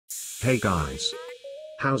Hey guys.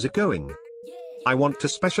 How's it going? I want to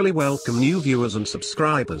specially welcome new viewers and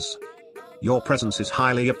subscribers. Your presence is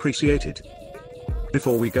highly appreciated.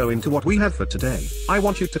 Before we go into what we have for today, I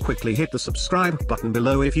want you to quickly hit the subscribe button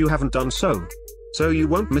below if you haven't done so you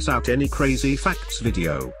won't miss out any crazy facts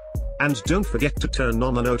video. And don't forget to turn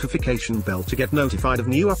on the notification bell to get notified of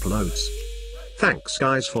new uploads. Thanks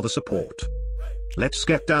guys for the support. Let's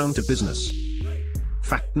get down to business.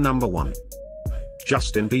 Fact number 1.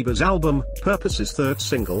 Justin Bieber's album, Purpose's third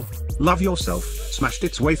single, Love Yourself, smashed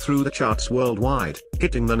its way through the charts worldwide,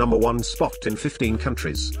 hitting the #1 spot in 15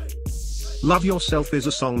 countries. Love Yourself is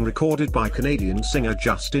a song recorded by Canadian singer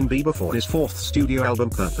Justin Bieber for his fourth studio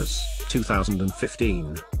album Purpose,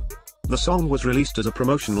 2015. The song was released as a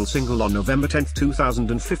promotional single on November 10,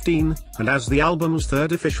 2015, and as the album's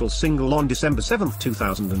third official single on December 7,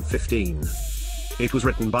 2015. It was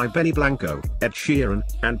written by Benny Blanco, Ed Sheeran,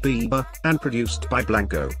 and Bieber, and produced by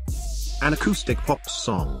Blanco. An acoustic pop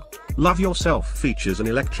song, Love Yourself features an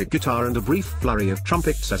electric guitar and a brief flurry of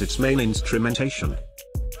trumpets as its main instrumentation.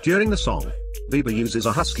 During the song, Bieber uses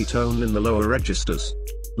a husky tone in the lower registers.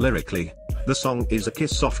 Lyrically, the song is a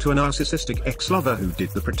kiss off to a narcissistic ex-lover who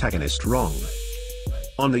did the protagonist wrong.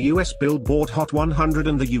 On the US Billboard Hot 100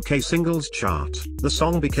 and the UK Singles Chart, the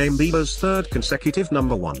song became Bieber's third consecutive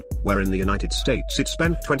 #1, where in the United States it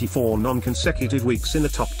spent 24 non-consecutive weeks in the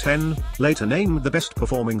top 10, later named the best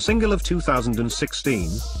performing single of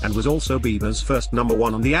 2016, and was also Bieber's first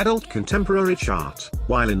 #1 on the Adult Contemporary chart,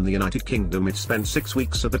 while in the United Kingdom it spent 6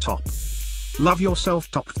 weeks at the top. Love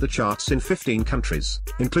Yourself topped the charts in 15 countries,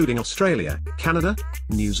 including Australia, Canada,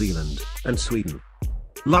 New Zealand, and Sweden.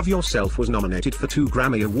 Love Yourself was nominated for 2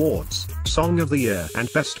 Grammy Awards, Song of the Year and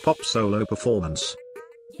Best Pop Solo Performance.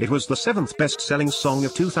 It was the 7th best-selling song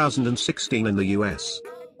of 2016 in the US.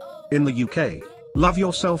 In the UK, Love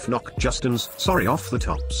Yourself knocked Justin's Sorry off the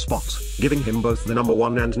top spot, giving him both the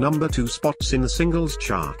 #1 and #2 spots in the singles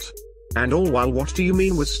chart. And all while What Do You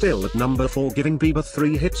Mean was still at #4, giving Bieber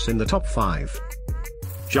 3 hits in the top 5.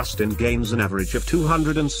 Justin gains an average of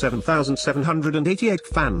 207,788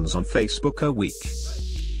 fans on Facebook a week.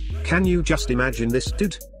 Can you just imagine this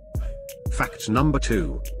dude? Fact number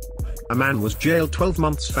 2. A man was jailed 12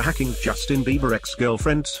 months for hacking Justin Bieber's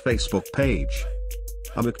ex-girlfriend's Facebook page.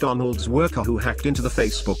 A McDonald's worker who hacked into the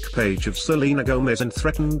Facebook page of Selena Gomez and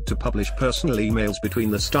threatened to publish personal emails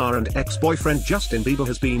between the star and ex-boyfriend Justin Bieber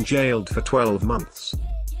has been jailed for 12 months.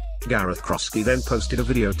 Gareth Krosky then posted a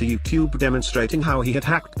video to YouTube demonstrating how he had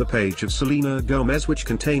hacked the page of Selena Gomez, which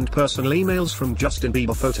contained personal emails from Justin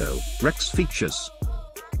Bieber photo, Rex features.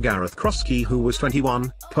 Gareth Krosky, who was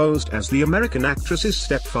 21, posed as the American actress's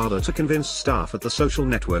stepfather to convince staff at the social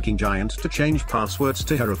networking giant to change passwords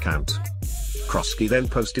to her account. Krosky then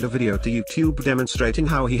posted a video to YouTube demonstrating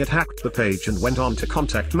how he had hacked the page and went on to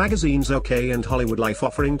contact magazines OK and Hollywood Life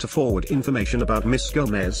offering to forward information about Miss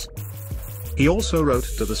Gomez. He also wrote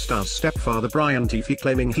to the star's stepfather Brian Tiffy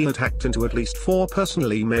claiming he had hacked into at least 4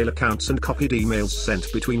 personal email accounts and copied emails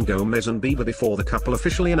sent between Gomez and Bieber before the couple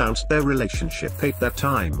officially announced their relationship at that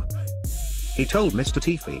time. He told Mr.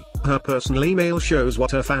 Tiffy, her personal email shows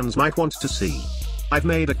what her fans might want to see. I've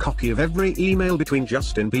made a copy of every email between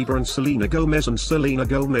Justin Bieber and Selena Gomez and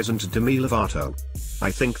Demi Lovato.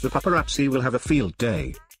 I think the paparazzi will have a field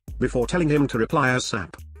day. Before telling him to reply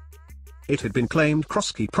ASAP. It had been claimed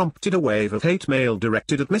Krosky prompted a wave of hate mail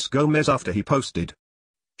directed at Miss Gomez after he posted,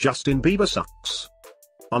 "Justin Bieber sucks,"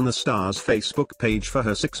 on the star's Facebook page for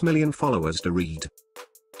her 6 million followers to read.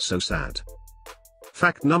 So sad.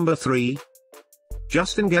 Fact number 3.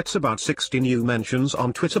 Justin gets about 60 new mentions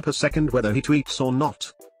on Twitter per second whether he tweets or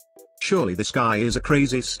not. Surely this guy is a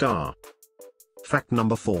crazy star. Fact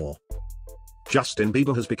number 4. Justin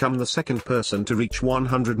Bieber has become the second person to reach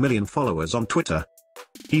 100 million followers on Twitter.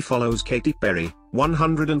 He follows Katy Perry,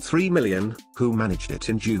 103 million, who managed it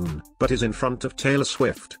in June, but is in front of Taylor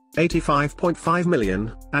Swift, 85.5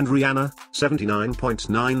 million, and Rihanna,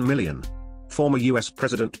 79.9 million. Former US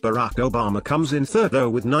President Barack Obama comes in third though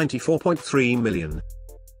with 94.3 million.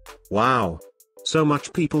 Wow. So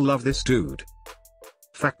much people love this dude.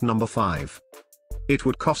 Fact number 5. It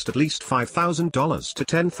would cost at least $5,000 to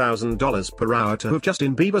 $10,000 per hour to have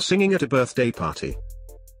Justin Bieber singing at a birthday party.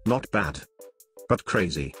 Not bad. But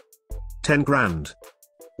crazy. 10 grand.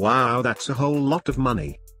 Wow, that's a whole lot of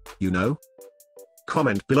money. You know?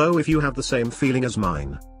 Comment below if you have the same feeling as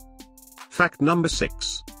mine. Fact number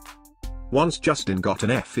 6. Once Justin got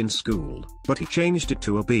an F in school, but he changed it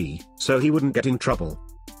to a B, so he wouldn't get in trouble.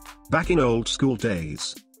 Back in old school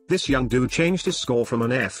days, this young dude changed his score from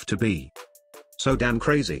an F to B. So damn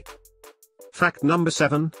crazy. Fact number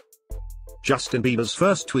 7. Justin Bieber's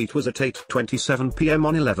first tweet was at 8:27 p.m.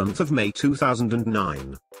 on 11th of May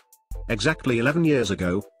 2009. Exactly 11 years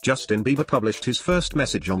ago, Justin Bieber published his first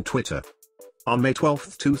message on Twitter. On May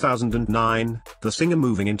 12, 2009, the singer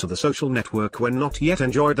moving into the social network when not yet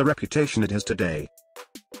enjoyed the reputation it has today.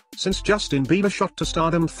 Since Justin Bieber shot to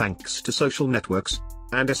stardom thanks to social networks,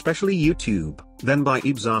 and especially YouTube, then by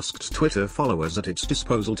Biebs asked Twitter followers at its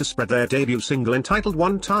disposal to spread their debut single entitled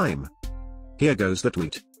One Time. Here goes the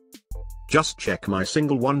tweet. Just check my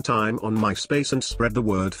single One Time on MySpace and spread the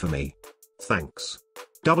word for me. Thanks.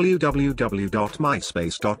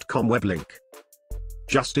 www.myspace.com web link.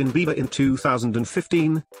 Justin Bieber in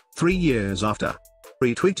 2015, 3 years after,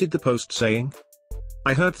 retweeted the post saying,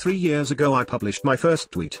 I heard 3 years ago I published my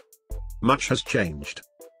first tweet. Much has changed.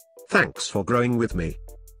 Thanks for growing with me.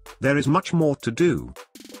 There is much more to do.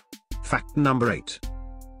 Fact number 8.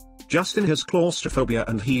 Justin has claustrophobia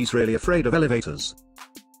and he's really afraid of elevators.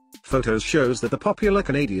 Photos shows that the popular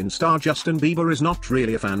Canadian star Justin Bieber is not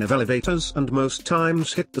really a fan of elevators and most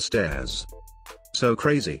times hit the stairs. So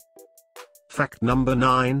crazy. Fact number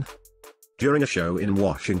 9. During a show in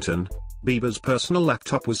Washington, Bieber's personal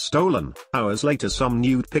laptop was stolen. Hours later some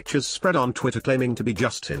nude pictures spread on Twitter claiming to be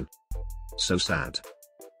Justin. So sad.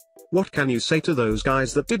 What can you say to those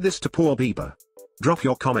guys that did this to poor Bieber? Drop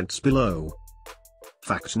your comments below.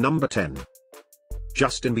 Fact number 10.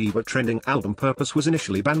 Justin Bieber trending album Purpose was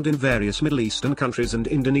initially banned in various Middle Eastern countries and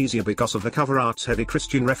Indonesia because of the cover art's heavy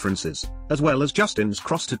Christian references, as well as Justin's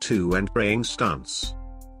cross tattoo and praying stance.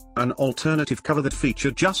 An alternative cover that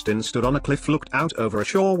featured Justin stood on a cliff looked out over a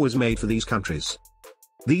shore was made for these countries.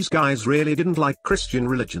 These guys really didn't like Christian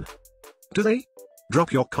religion. Do they?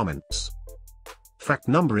 Drop your comments. Fact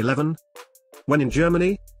number 11. When in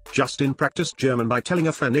Germany, Justin practiced German by telling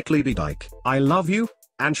a fan Liebe dich, I love you,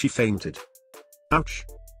 and she fainted. Ouch.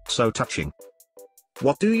 So touching.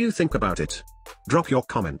 What do you think about it? Drop your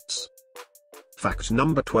comments. Fact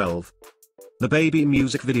number 12. The Baby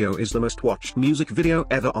music video is the most watched music video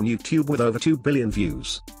ever on YouTube with over 2 billion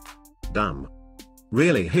views. Damn.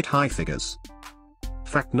 Really hit high figures.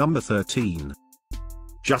 Fact number 13.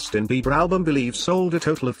 Justin Bieber album Believe sold a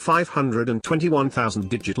total of 521,000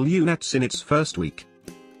 digital units in its first week.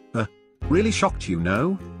 Really shocked you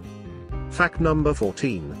know? Fact number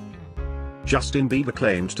 14. Justin Bieber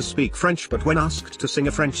claimed to speak French but when asked to sing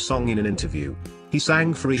a French song in an interview, he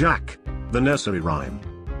sang Free Jacques, the nursery rhyme.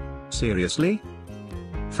 Seriously?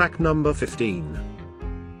 Fact number 15.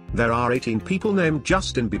 There are 18 people named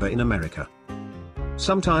Justin Bieber in America.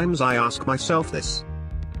 Sometimes I ask myself this.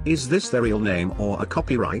 Is this their real name or a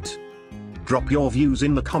copyright? Drop your views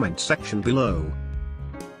in the comment section below.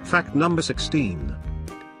 Fact number 16.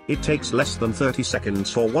 It takes less than 30 seconds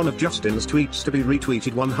for one of Justin's tweets to be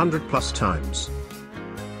retweeted 100 plus times.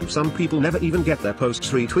 Some people never even get their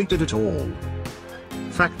posts retweeted at all.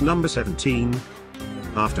 Fact number 17.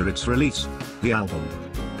 After its release, the album,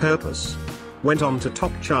 Purpose, went on to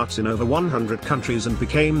top charts in over 100 countries and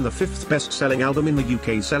became the 5th best-selling album in the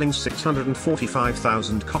UK, selling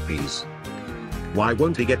 645,000 copies. Why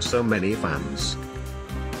won't he get so many fans?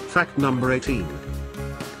 Fact number 18.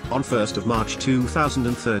 On 1st of March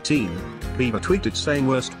 2013, Bieber tweeted saying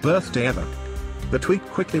worst birthday ever. The tweet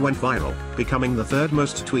quickly went viral, becoming the 3rd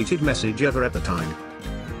most tweeted message ever at the time.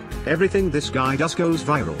 Everything this guy does goes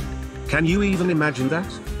viral. Can you even imagine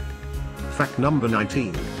that? Fact number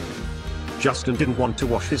 19. Justin didn't want to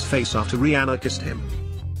wash his face after Rihanna kissed him.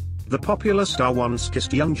 The popular star once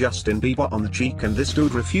kissed young Justin Bieber on the cheek and this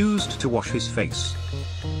dude refused to wash his face.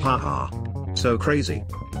 Haha. So crazy.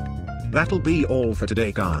 That'll be all for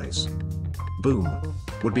today guys. Boom.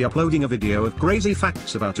 Would be uploading a video of crazy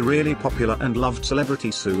facts about a really popular and loved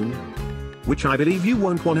celebrity soon, which I believe you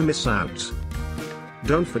won't want to miss out.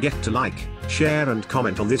 Don't forget to like, share and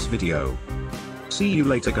comment on this video. See you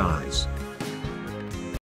later guys.